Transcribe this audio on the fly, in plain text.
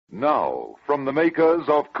Now, from the makers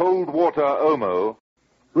of Cold Water Omo...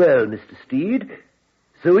 Well, Mr. Steed,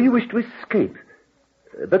 so you wish to escape.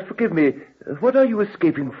 But forgive me, what are you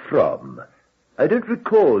escaping from? I don't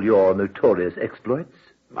recall your notorious exploits.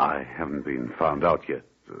 I haven't been found out yet,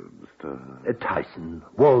 Mr... Tyson,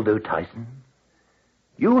 Waldo Tyson.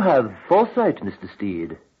 You have foresight, Mr.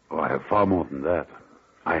 Steed. Oh, I have far more than that.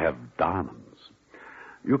 I have diamonds.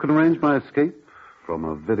 You can arrange my escape from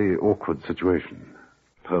a very awkward situation.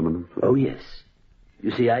 Permanently. Oh, yes.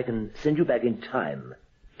 You see, I can send you back in time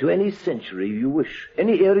to any century you wish,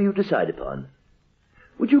 any era you decide upon.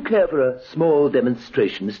 Would you care for a small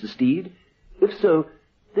demonstration, Mr. Steed? If so,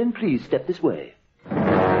 then please step this way.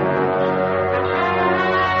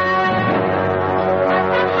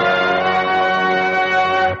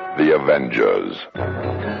 The Avengers.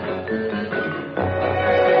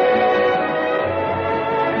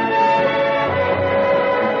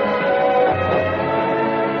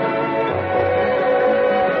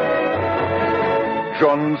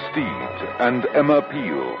 John Steed and Emma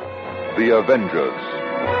Peel, The Avengers.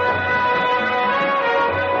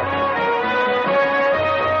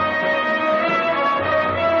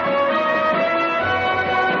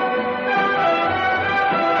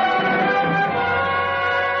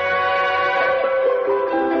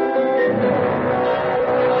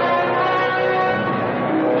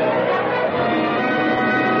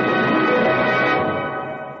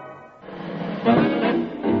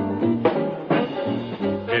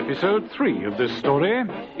 Episode 3 of this story,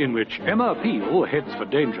 in which Emma Peel heads for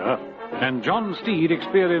danger and John Steed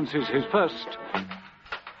experiences his first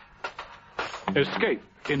escape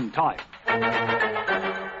in time.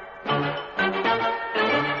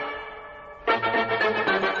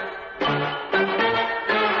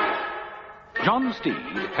 John Steed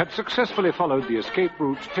had successfully followed the escape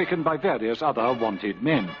routes taken by various other wanted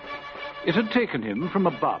men. It had taken him from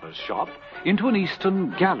a barber's shop into an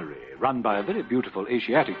eastern gallery run by a very beautiful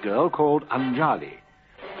Asiatic girl called Anjali.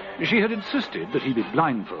 She had insisted that he be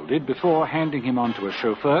blindfolded before handing him on to a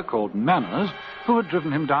chauffeur called Manners, who had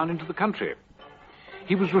driven him down into the country.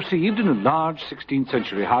 He was received in a large 16th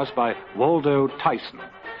century house by Waldo Tyson,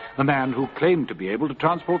 a man who claimed to be able to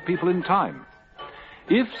transport people in time.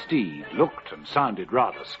 If Steed looked and sounded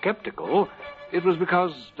rather skeptical, it was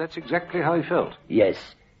because that's exactly how he felt.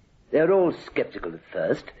 Yes, they're all skeptical at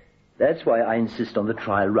first. That's why I insist on the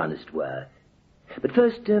trial run, as it were. But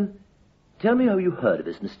first, tell me how you heard of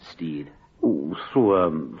us, Mr. Steed. Oh, through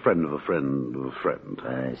a friend of a friend of a friend.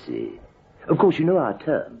 I see. Of course, you know our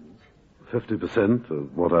terms. 50%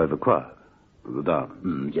 of what I've acquired. The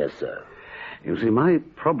diamond. Yes, sir. You see, my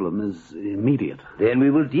problem is immediate. Then we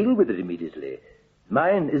will deal with it immediately.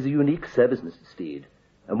 Mine is a unique service, Mr. Steed,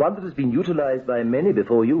 and one that has been utilized by many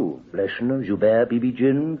before you. Breshener, Joubert, B.B.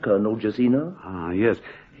 Ginn, Colonel Josino. Ah, yes.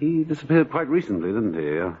 He disappeared quite recently, didn't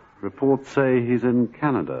he? Reports say he's in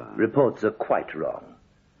Canada. Reports are quite wrong.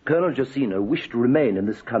 Colonel Josino wished to remain in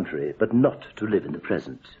this country, but not to live in the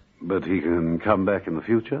present. But he can come back in the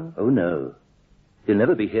future? Oh, no. He'll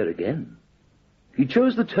never be here again. He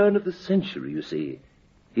chose the turn of the century, you see.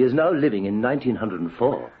 He is now living in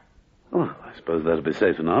 1904. Oh, I suppose that'll be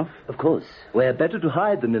safe enough. Of course. Where better to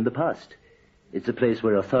hide than in the past. It's a place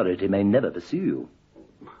where authority may never pursue you.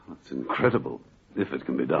 That's incredible, if it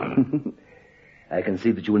can be done. I can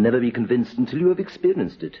see that you will never be convinced until you have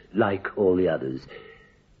experienced it, like all the others.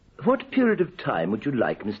 What period of time would you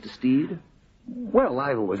like, Mr. Steed? Well,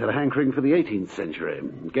 I've always had a hankering for the 18th century.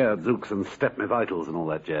 Gadzooks and Step Me Vitals and all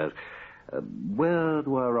that jazz. Where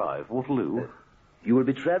do I arrive? Waterloo? You will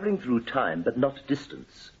be traveling through time, but not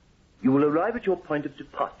distance. You will arrive at your point of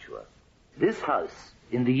departure. This house,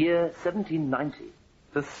 in the year 1790.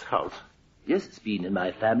 This house? Yes, it's been in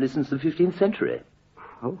my family since the 15th century.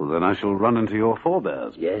 Oh, then I shall run into your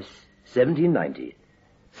forebears. Yes, 1790.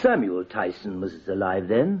 Samuel Tyson was alive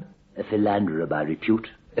then, a philanderer by repute,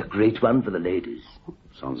 a great one for the ladies.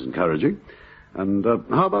 Sounds encouraging. And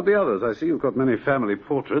how about the others? I see you've got many family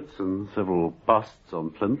portraits and several busts on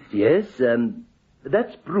plinths. Yes,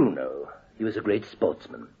 that's Bruno. He was a great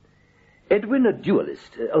sportsman. Edwin, a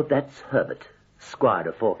duelist. That's Herbert, squire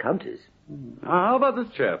of 4 counties. How about this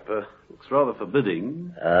chap? Looks rather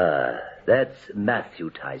forbidding. That's Matthew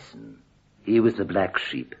Tyson. He was the black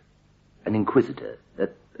sheep, an inquisitor, a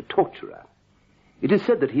torturer. It is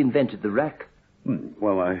said that he invented the rack.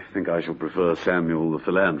 Well, I think I shall prefer Samuel the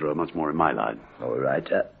philanderer much more in my line. All right.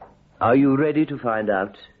 Are you ready to find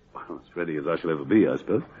out? Well, as ready as I shall ever be, I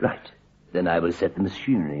suppose. Right. Then I will set the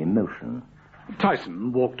machinery in motion.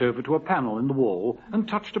 Tyson walked over to a panel in the wall and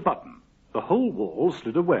touched a button. The whole wall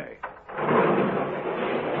slid away.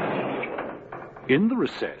 In the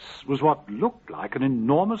recess was what looked like an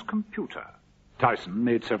enormous computer. Tyson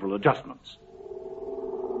made several adjustments.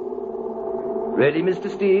 Ready, Mr.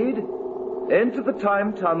 Steed? Enter the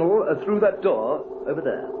time tunnel through that door over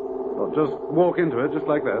there. Well, just walk into it, just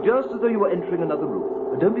like that. Just as though you were entering another room.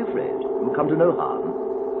 But don't be afraid. You'll come to no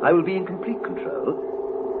harm. I will be in complete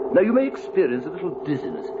control. Now, you may experience a little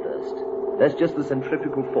dizziness at first. That's just the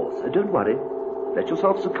centrifugal force. Don't worry. Let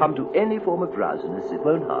yourself succumb to any form of drowsiness. It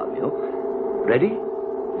won't harm you. Ready?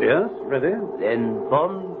 Yes, ready. Then,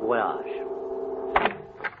 bon voyage.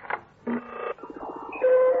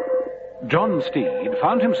 John Steed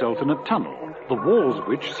found himself in a tunnel, the walls of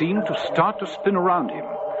which seemed to start to spin around him.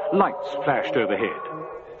 Lights flashed overhead.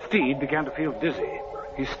 Steed began to feel dizzy.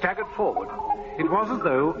 He staggered forward. It was as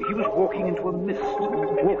though he was walking into a mist,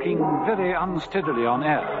 walking very unsteadily on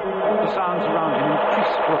air. The sounds around him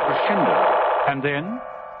increased to a crescendo. And then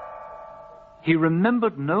he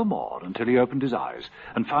remembered no more until he opened his eyes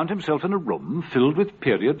and found himself in a room filled with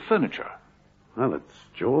period furniture. Well, it's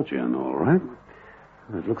Georgian, all right.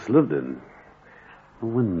 It looks lived in. A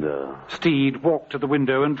window. Steed walked to the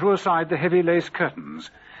window and drew aside the heavy lace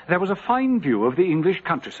curtains. There was a fine view of the English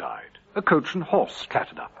countryside. A coach and horse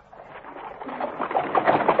clattered up.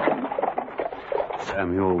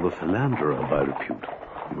 Samuel the Philanderer by repute,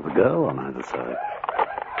 with a girl on either side.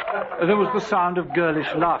 There was the sound of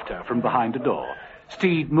girlish laughter from behind a door.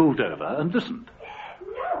 Steed moved over and listened.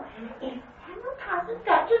 No, if Samuel Tyson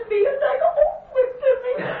touches me, you take a whole whip to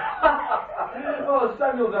me. Oh,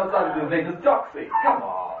 Samuel's outside of his latest doxy. Come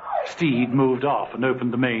on. Steed moved off and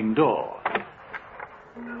opened the main door.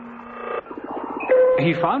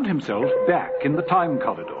 He found himself back in the time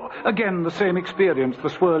corridor. Again, the same experience, the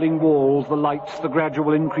swirling walls, the lights, the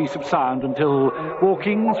gradual increase of sound, until,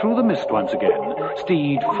 walking through the mist once again,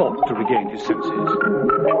 Steed fought to regain his senses.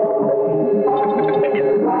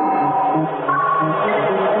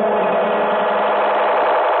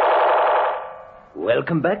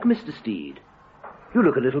 Welcome back, Mr. Steed. You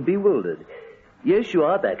look a little bewildered. Yes, you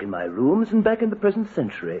are back in my rooms and back in the present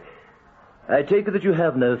century. I take it that you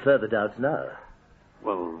have no further doubts now.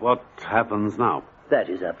 Well, what happens now? That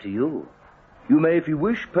is up to you. You may, if you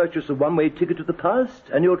wish, purchase a one-way ticket to the past,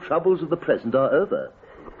 and your troubles of the present are over.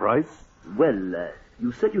 The price? Well,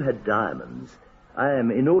 you said you had diamonds. I am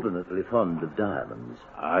inordinately fond of diamonds.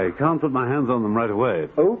 I can't put my hands on them right away.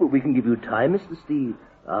 Oh, but we can give you time, Mr. Steed.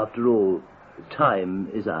 After all, time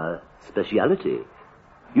is our speciality.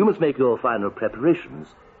 You must make your final preparations.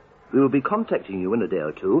 We will be contacting you in a day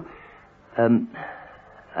or two.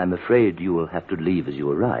 I'm afraid you will have to leave as you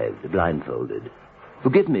arrived, blindfolded.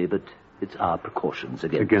 Forgive me, but it's our precautions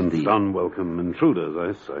against unwelcome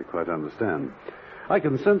intruders, I quite understand. I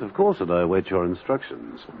consent, of course, and I await your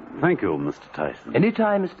instructions. Thank you, Mr. Tyson. Any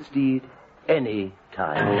time, Mr. Steed. Any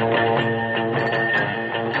time.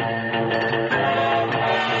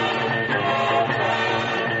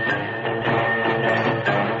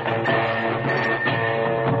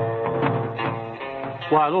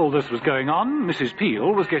 While all this was going on, Mrs.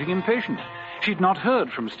 Peel was getting impatient. She'd not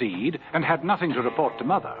heard from Steed and had nothing to report to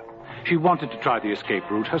Mother. She wanted to try the escape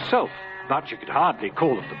route herself, but she could hardly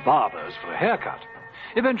call at the barber's for a haircut.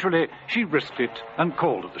 Eventually, she risked it and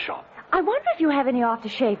called at the shop. I wonder if you have any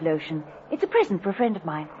aftershave lotion. It's a present for a friend of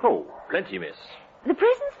mine. Oh, plenty, miss. The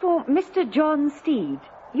present's for Mr. John Steed.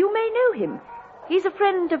 You may know him. He's a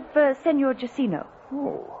friend of Senor Jacino.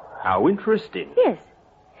 Oh, how interesting. Yes.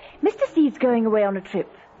 Mr. Steed's going away on a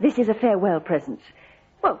trip. This is a farewell present.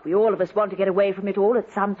 Well, we all of us want to get away from it all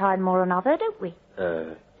at some time or another, don't we?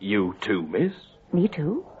 You too, miss? Me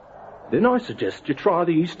too. Then I suggest you try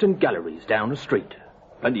the Eastern Galleries down the street.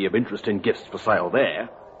 Plenty of interesting gifts for sale there.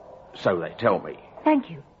 So they tell me. Thank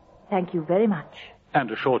you. Thank you very much.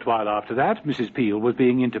 And a short while after that, Mrs. Peel was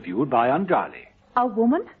being interviewed by Anjali. A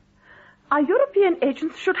woman? Our European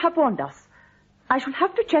agents should have warned us. I shall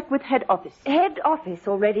have to check with head office. Head office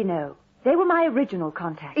already know. They were my original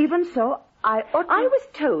contact. Even so, I was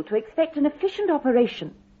told to expect an efficient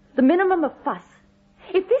operation. The minimum of fuss.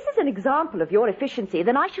 If this is an example of your efficiency,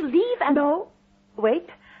 then I shall leave and... No, wait.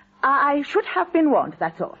 I should have been warned,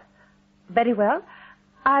 that's all. Very well.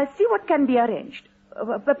 I'll see what can be arranged.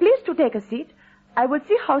 But please to take a seat. I will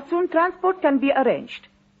see how soon transport can be arranged.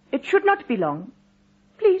 It should not be long.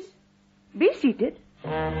 Please, be seated.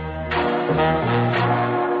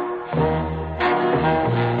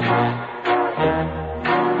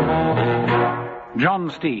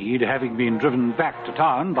 John Steed, having been driven back to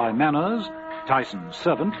town by Manners, Tyson's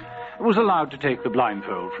servant, was allowed to take the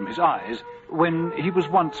blindfold from his eyes when he was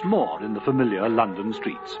once more in the familiar London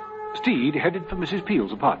streets. Steed headed for Mrs.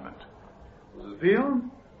 Peel's apartment. Mrs. Peel?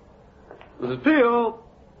 Mrs. Peel?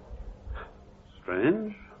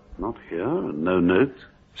 Strange. Not here. No note.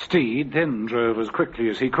 Steed then drove as quickly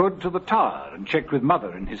as he could to the tower and checked with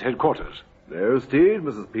Mother in his headquarters. No, Steed.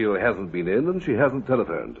 Mrs. Peel hasn't been in, and she hasn't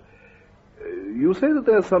telephoned. You say that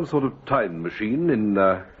there's some sort of time machine in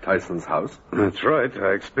Tyson's house? That's right.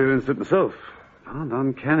 I experienced it myself. And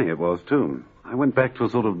uncanny it was, too. I went back to a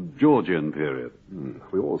sort of Georgian period.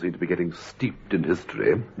 We all seem to be getting steeped in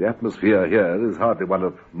history. The atmosphere here is hardly one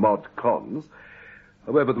of mod cons.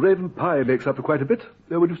 However, the Raven Pie makes up for quite a bit.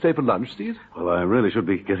 Would you stay for lunch, Steed? Well, I really should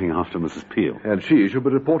be getting after Mrs. Peel. And she should be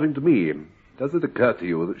reporting to me. Does it occur to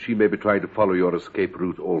you that she may be trying to follow your escape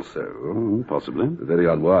route also? Possibly. Very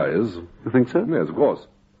unwise. You think so? Yes, of course.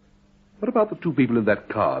 What about the two people in that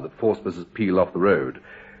car that forced Mrs. Peel off the road?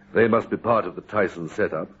 They must be part of the Tyson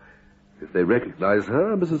setup. If they recognize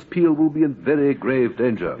her, Mrs. Peel will be in very grave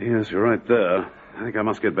danger. Yes, you're right there. I think I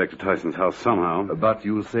must get back to Tyson's house somehow. But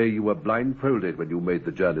you say you were blindfolded when you made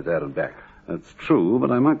the journey there and back. That's true,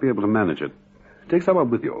 but I might be able to manage it. Take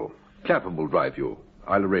someone with you. Clapham will drive you.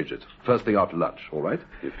 I'll arrange it. First thing after lunch, all right?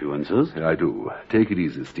 If you insist. I do. Take it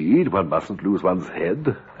easy, Steed. One mustn't lose one's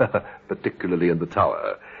head, particularly in the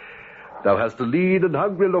tower. Thou hast a lean and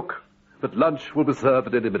hungry look, but lunch will be served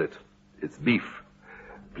at any minute. It's beef.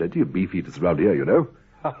 Plenty of beef eaters around here, you know.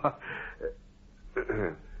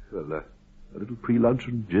 Well, a little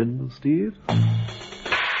pre-luncheon gin, Steed?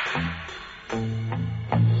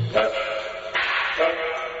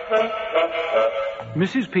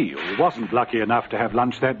 Mrs. Peel wasn't lucky enough to have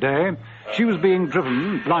lunch that day. She was being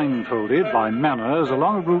driven, blindfolded, by Manners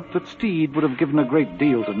along a route that Steed would have given a great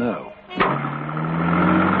deal to know.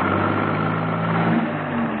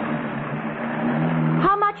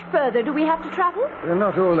 How much further do we have to travel? We're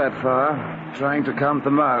not all that far. Trying to count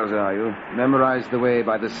the miles, are you? Memorize the way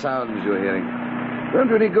by the sounds you're hearing. Won't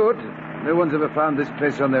do any good. No one's ever found this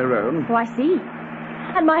place on their own. Oh, I see.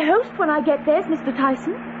 And my host when I get there's Mr.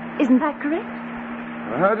 Tyson. Isn't that correct?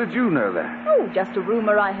 How did you know that? Oh, just a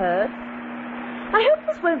rumor I heard. I hope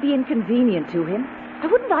this won't be inconvenient to him. I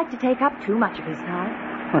wouldn't like to take up too much of his time.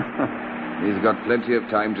 He's got plenty of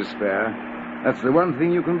time to spare. That's the one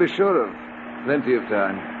thing you can be sure of. Plenty of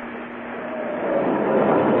time.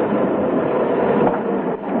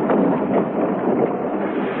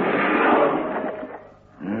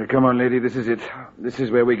 Come on, lady, this is it. This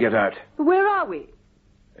is where we get out. Where are we?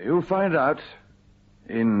 You'll find out.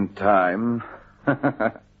 In time.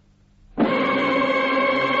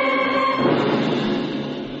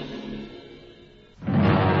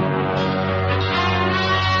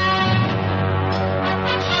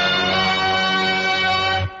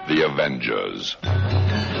 The Avengers.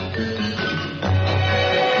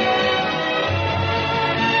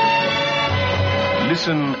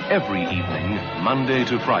 Listen every evening, Monday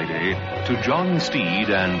to Friday, to John Steed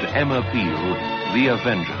and Emma Peel, The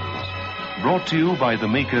Avengers. Brought to you by the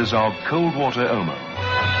makers of Cold Water Omo.